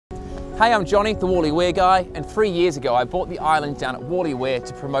Hey, I'm Johnny, the Whalley Weir guy, and 3 years ago I bought the island down at Whalley Weir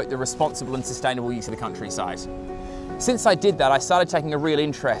to promote the responsible and sustainable use of the countryside. Since I did that, I started taking a real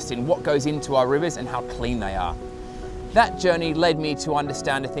interest in what goes into our rivers and how clean they are. That journey led me to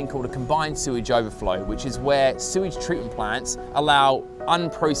understand a thing called a combined sewage overflow, which is where sewage treatment plants allow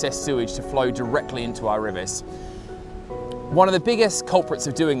unprocessed sewage to flow directly into our rivers. One of the biggest culprits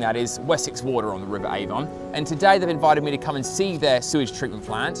of doing that is Wessex Water on the River Avon, and today they've invited me to come and see their sewage treatment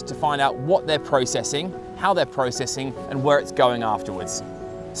plant to find out what they're processing, how they're processing, and where it's going afterwards.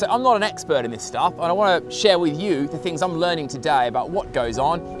 So I'm not an expert in this stuff, and I want to share with you the things I'm learning today about what goes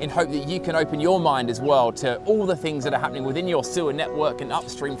on in hope that you can open your mind as well to all the things that are happening within your sewer network and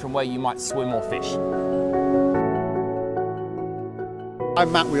upstream from where you might swim or fish. I'm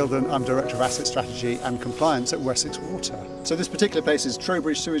Matt Wielden, I'm Director of Asset Strategy and Compliance at Wessex Water. So this particular place is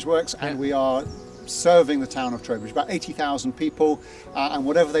Trowbridge Sewage Works, and we are serving the town of Trowbridge, about 80,000 people, and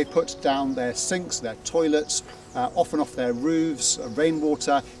whatever they put down their sinks, their toilets, off and off their roofs,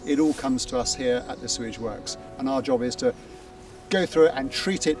 rainwater, it all comes to us here at the Sewage Works. And our job is to go through it and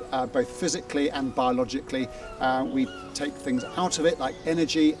treat it both physically and biologically. We take things out of it like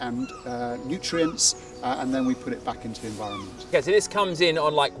energy and nutrients, and then we put it back into the environment. Okay, so this comes in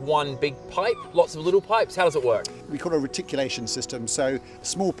on like one big pipe, lots of little pipes. How does it work? We call it a reticulation system, so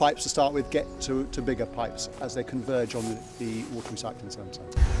small pipes to start with get to bigger pipes as they converge on the water recycling centre.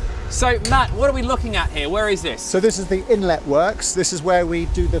 So Matt, what are we looking at here? Where is this? So this is the inlet works. This is where we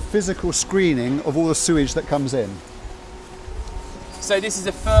do the physical screening of all the sewage that comes in. So this is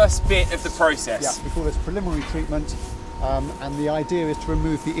the first bit of the process? Yeah, we call this preliminary treatment, and the idea is to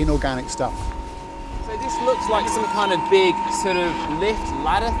remove the inorganic stuff. So this looks like some kind of big sort of lift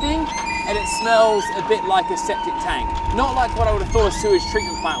ladder thing, and it smells a bit like a septic tank. Not like what I would have thought a sewage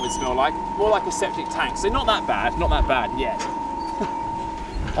treatment plant would smell like, more like a septic tank. So not that bad yet.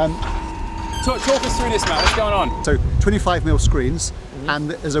 Talk us through this, Matt, what's going on? So 25mm screens,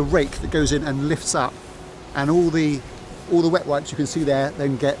 and there's a rake that goes in and lifts up, and all the wet wipes you can see there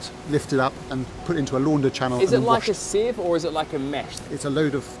then get lifted up and put into a launder channel. Is it like a sieve or is it like a mesh? It's a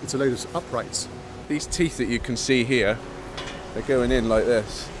load of uprights. These teeth that you can see here, they're going in like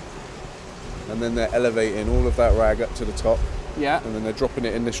this, and then they're elevating all of that rag up to the top. Yeah. And then they're dropping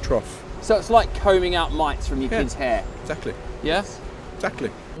it in this trough. So it's like combing out mites from your kid's hair. Exactly. Yeah. Exactly.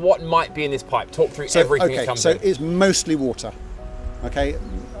 What might be in this pipe? Talk through everything that comes in. So it's mostly water. Okay,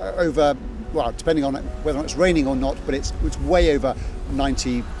 well, depending on whether or not it's raining or not, but it's way over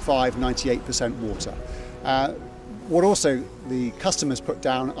 95–98% water. What also the customers put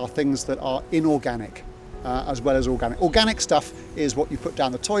down are things that are inorganic as well as organic. Organic stuff is what you put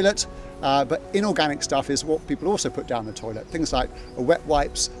down the toilet, but inorganic stuff is what people also put down the toilet. Things like wet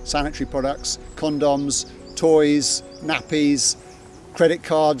wipes, sanitary products, condoms, toys, nappies, credit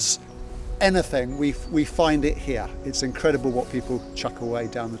cards, anything, we find it here. It's incredible what people chuck away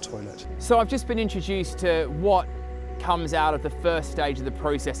down the toilet. So I've just been introduced to what comes out of the first stage of the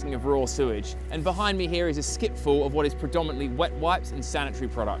processing of raw sewage, and behind me here is a skip full of what is predominantly wet wipes and sanitary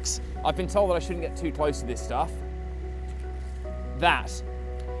products. I've been told that I shouldn't get too close to this stuff.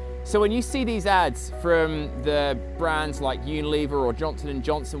 So when you see these ads from the brands like Unilever or Johnson &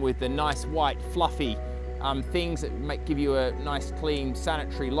 Johnson with the nice white fluffy things that give you a nice clean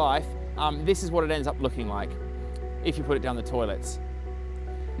sanitary life, this is what it ends up looking like if you put it down the toilets.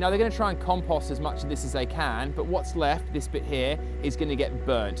 Now they're going to try and compost as much of this as they can, but what's left, this bit here, is going to get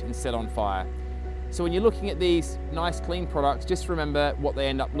burnt and set on fire. So when you're looking at these nice clean products, just remember what they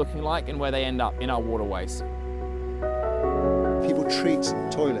end up looking like and where they end up in our waterways. People treat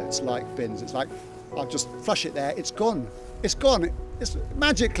toilets like bins. It's like, I'll just flush it there, it's gone. It's gone. It's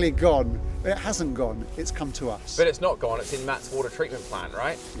magically gone, but it hasn't gone. It's come to us. But it's not gone, it's in Matt's water treatment plant,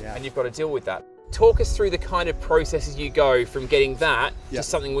 right? Yeah. And you've got to deal with that. Talk us through the kind of processes you go from getting that to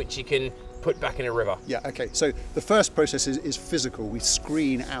something which you can put back in a river. Yeah, okay. So the first process is physical. We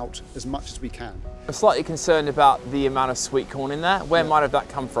screen out as much as we can. I'm slightly concerned about the amount of sweet corn in there. Where might have that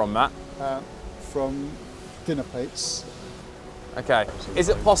come from, Matt? From dinner plates. Okay. Is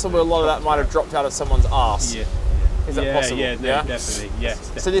it possible a lot of that might have dropped out of someone's arse? Yeah. Is that possible? Yeah, no, definitely. Yes.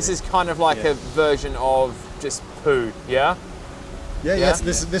 Definitely. So this is kind of like a version of just poo, yeah? Yeah, yes.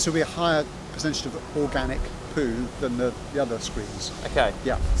 This will be a higher percentage of organic poo than the other screens. Okay.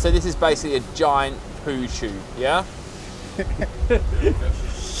 Yeah. So this is basically a giant poo tube, yeah?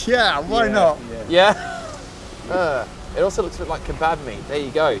 Yeah, why not? Yeah? It also looks a bit like kebab meat. There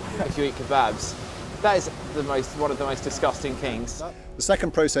you go, if you eat kebabs. That is one of the most disgusting things. The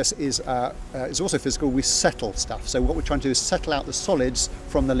second process is also physical. We settle stuff. So what we're trying to do is settle out the solids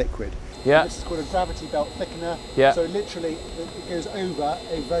from the liquid. Yeah. This is called a gravity belt thickener. Yeah. So literally it goes over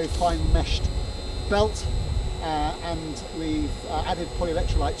a very fine meshed belt, and we've added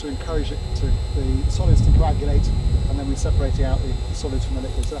polyelectrolyte to encourage the solids to coagulate, and then we're separating out the solids from the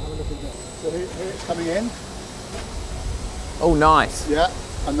liquids. So have a look at this. So here it's coming in. Oh, nice. Yeah,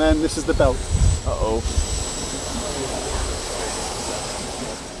 and then this is the belt. Uh-oh.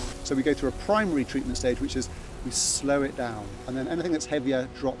 So we go through a primary treatment stage, which is we slow it down, and then anything that's heavier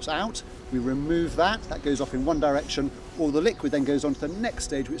drops out. We remove that goes off in one direction. All the liquid then goes on to the next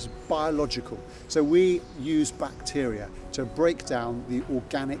stage, which is biological. So we use bacteria to break down the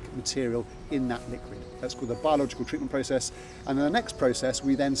organic material in that liquid. That's called the biological treatment process. And in the next process,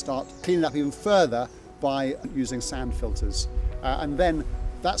 we then start cleaning up even further by using sand filters. And then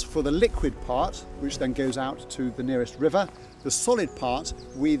that's for the liquid part, which then goes out to the nearest river. The solid part,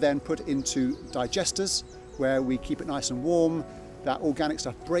 we then put into digesters, where we keep it nice and warm. That organic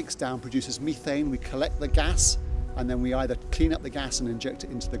stuff breaks down, produces methane. We collect the gas, and then we either clean up the gas and inject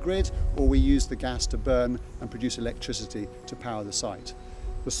it into the grid, or we use the gas to burn and produce electricity to power the site.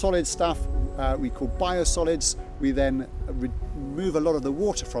 The solid stuff we call biosolids. We then remove a lot of the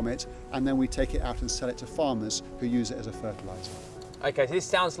water from it, and then we take it out and sell it to farmers who use it as a fertilizer. Okay, so this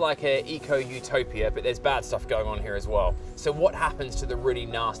sounds like an eco-utopia, but there's bad stuff going on here as well. So what happens to the really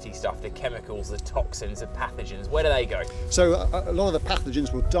nasty stuff, the chemicals, the toxins, the pathogens? Where do they go? So a lot of the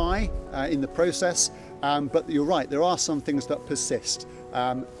pathogens will die in the process, but you're right, there are some things that persist.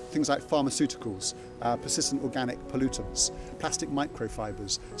 Things like pharmaceuticals, persistent organic pollutants, plastic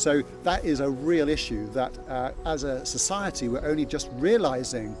microfibers. So that is a real issue that as a society we're only just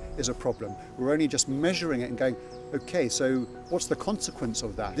realizing is a problem. We're only just measuring it and going, okay, so what's the consequence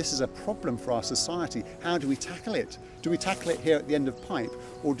of that? This is a problem for our society. How do we tackle it? Do we tackle it here at the end of pipe,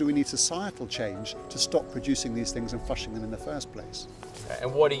 or do we need societal change to stop producing these things and flushing them in the first place?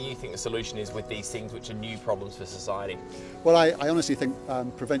 And what do you think the solution is with these things which are new problems for society? Well, I honestly think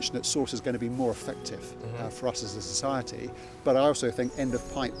prevention at source is going to be more effective for us as a society, but I also think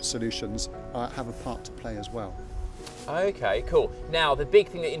end-of-pipe solutions have a part to play as well. Okay, cool. Now, the big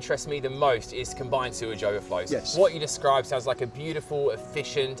thing that interests me the most is combined sewage overflows. Yes. What you described sounds like a beautiful,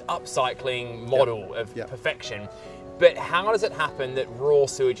 efficient, upcycling model of perfection. But how does it happen that raw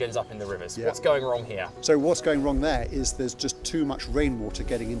sewage ends up in the rivers? What's going wrong here? So what's going wrong there is there's just too much rainwater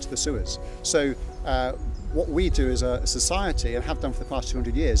getting into the sewers. So what we do as a society, and have done for the past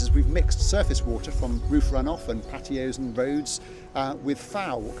 200 years, is we've mixed surface water from roof runoff and patios and roads with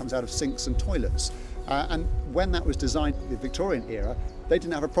foul, what comes out of sinks and toilets. And when that was designed in the Victorian era, they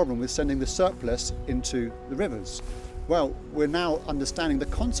didn't have a problem with sending the surplus into the rivers. Well, we're now understanding the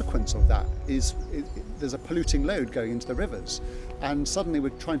consequence of that is there's a polluting load going into the rivers, and suddenly we're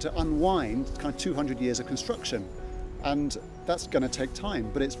trying to unwind kind of 200 years of construction, and that's going to take time,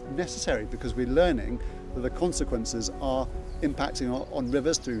 but it's necessary because we're learning that the consequences are impacting on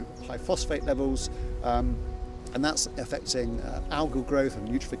rivers through high phosphate levels, and that's affecting algal growth and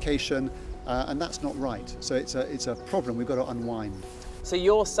eutrophication, and that's not right. So it's a problem we've got to unwind. So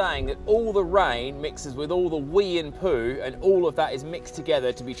you're saying that all the rain mixes with all the wee and poo, and all of that is mixed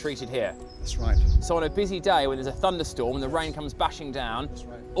together to be treated here? That's right. So on a busy day when there's a thunderstorm and the rain comes bashing down,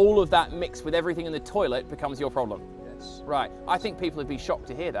 all of that mixed with everything in the toilet becomes your problem? Yes. Right. I think people would be shocked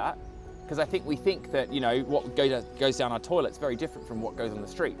to hear that, because I think we think that, you know, what goes down our toilet is very different from what goes on the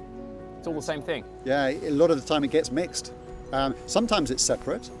street. It's all the same thing. Yeah, a lot of the time it gets mixed. Sometimes it's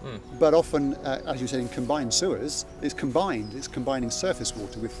separate, but often, as you said, in combined sewers, it's combining surface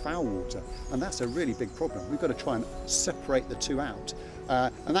water with foul water, and that's a really big problem. We've got to try and separate the two out,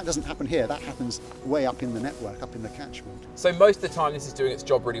 and that doesn't happen here. That happens way up in the network, up in the catchment. So most of the time this is doing its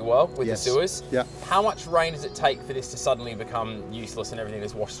job really well with the sewers. Yeah. How much rain does it take for this to suddenly become useless and everything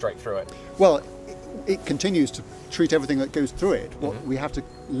is washed straight through it? Well, it continues to treat everything that goes through it. We have to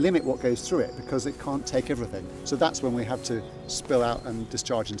limit what goes through it because it can't take everything. So that's when we have to spill out and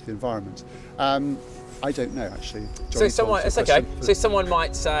discharge into the environment. I don't know, actually. So someone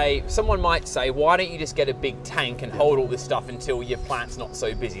might say, why don't you just get a big tank and hold all this stuff until your plant's not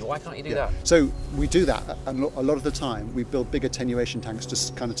so busy? Why can't you do that? So we do that, and a lot of the time we build big attenuation tanks,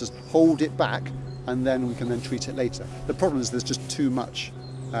 just hold it back, and then we can then treat it later. The problem is there's just too much.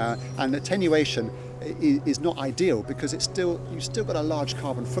 And attenuation is not ideal because you've still got a large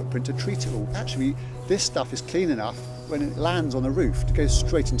carbon footprint to treat it all. Actually, this stuff is clean enough when it lands on the roof to go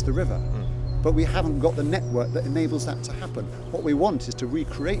straight into the river. But we haven't got the network that enables that to happen. What we want is to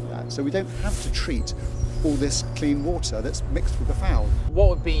recreate that so we don't have to treat all this clean water that's mixed with the foul. What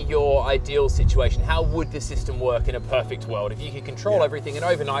would be your ideal situation? How would the system work in a perfect world? If you could control everything and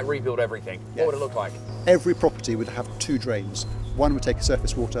overnight rebuild everything, what would it look like? Every property would have 2 drains. One would take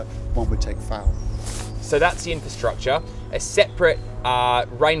surface water, one would take foul. So that's the infrastructure, a separate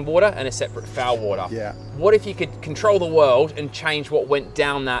rainwater and a separate foul water. Yeah. What if you could control the world and change what went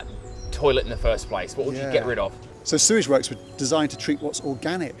down that toilet in the first place? What would you get rid of? So sewage works were designed to treat what's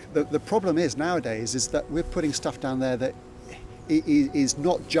organic. The problem is nowadays is that we're putting stuff down there that is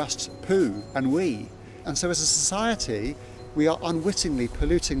not just poo and wee. And so as a society, we are unwittingly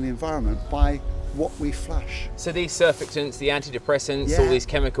polluting the environment by what we flush. So these surfactants, the antidepressants, all these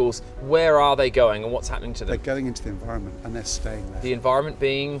chemicals, where are they going and what's happening to them? They're going into the environment and they're staying there. The environment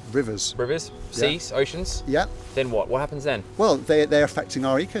being? Rivers. Rivers, seas, oceans? Yeah. Then what? What happens then? Well, they're affecting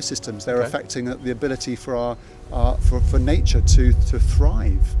our ecosystems. They're affecting the ability for for nature to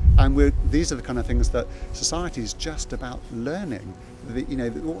thrive. And these are the kind of things that society is just about learning.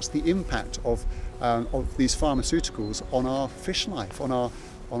 What's the impact of these pharmaceuticals on our fish life, on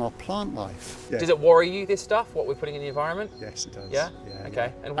our plant life. Yeah. Does it worry you, this stuff, what we're putting in the environment? Yes, it does. Yeah?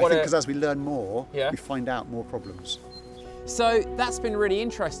 Okay. And what I think because as we learn more, we find out more problems. So that's been really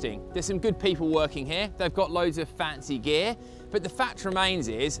interesting. There's some good people working here. They've got loads of fancy gear, but the fact remains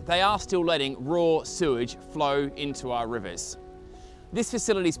is they are still letting raw sewage flow into our rivers. This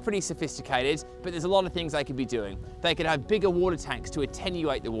facility is pretty sophisticated, but there's a lot of things they could be doing. They could have bigger water tanks to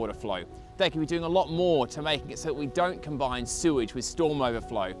attenuate the water flow. They could be doing a lot more to making it so that we don't combine sewage with storm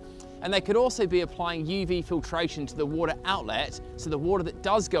overflow. And they could also be applying UV filtration to the water outlet so the water that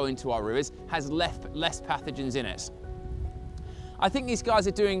does go into our rivers has less pathogens in it. I think these guys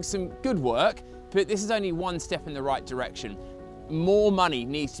are doing some good work, but this is only one step in the right direction. More money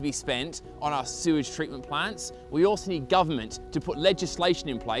needs to be spent on our sewage treatment plants. We also need government to put legislation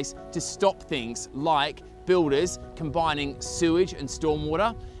in place to stop things like builders combining sewage and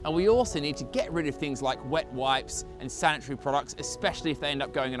stormwater. And we also need to get rid of things like wet wipes and sanitary products, especially if they end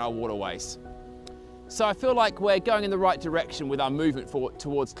up going in our waterways. So I feel like we're going in the right direction with our movement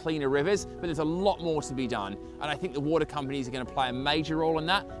towards cleaner rivers, but there's a lot more to be done. And I think the water companies are going to play a major role in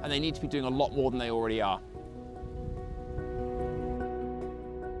that, and they need to be doing a lot more than they already are.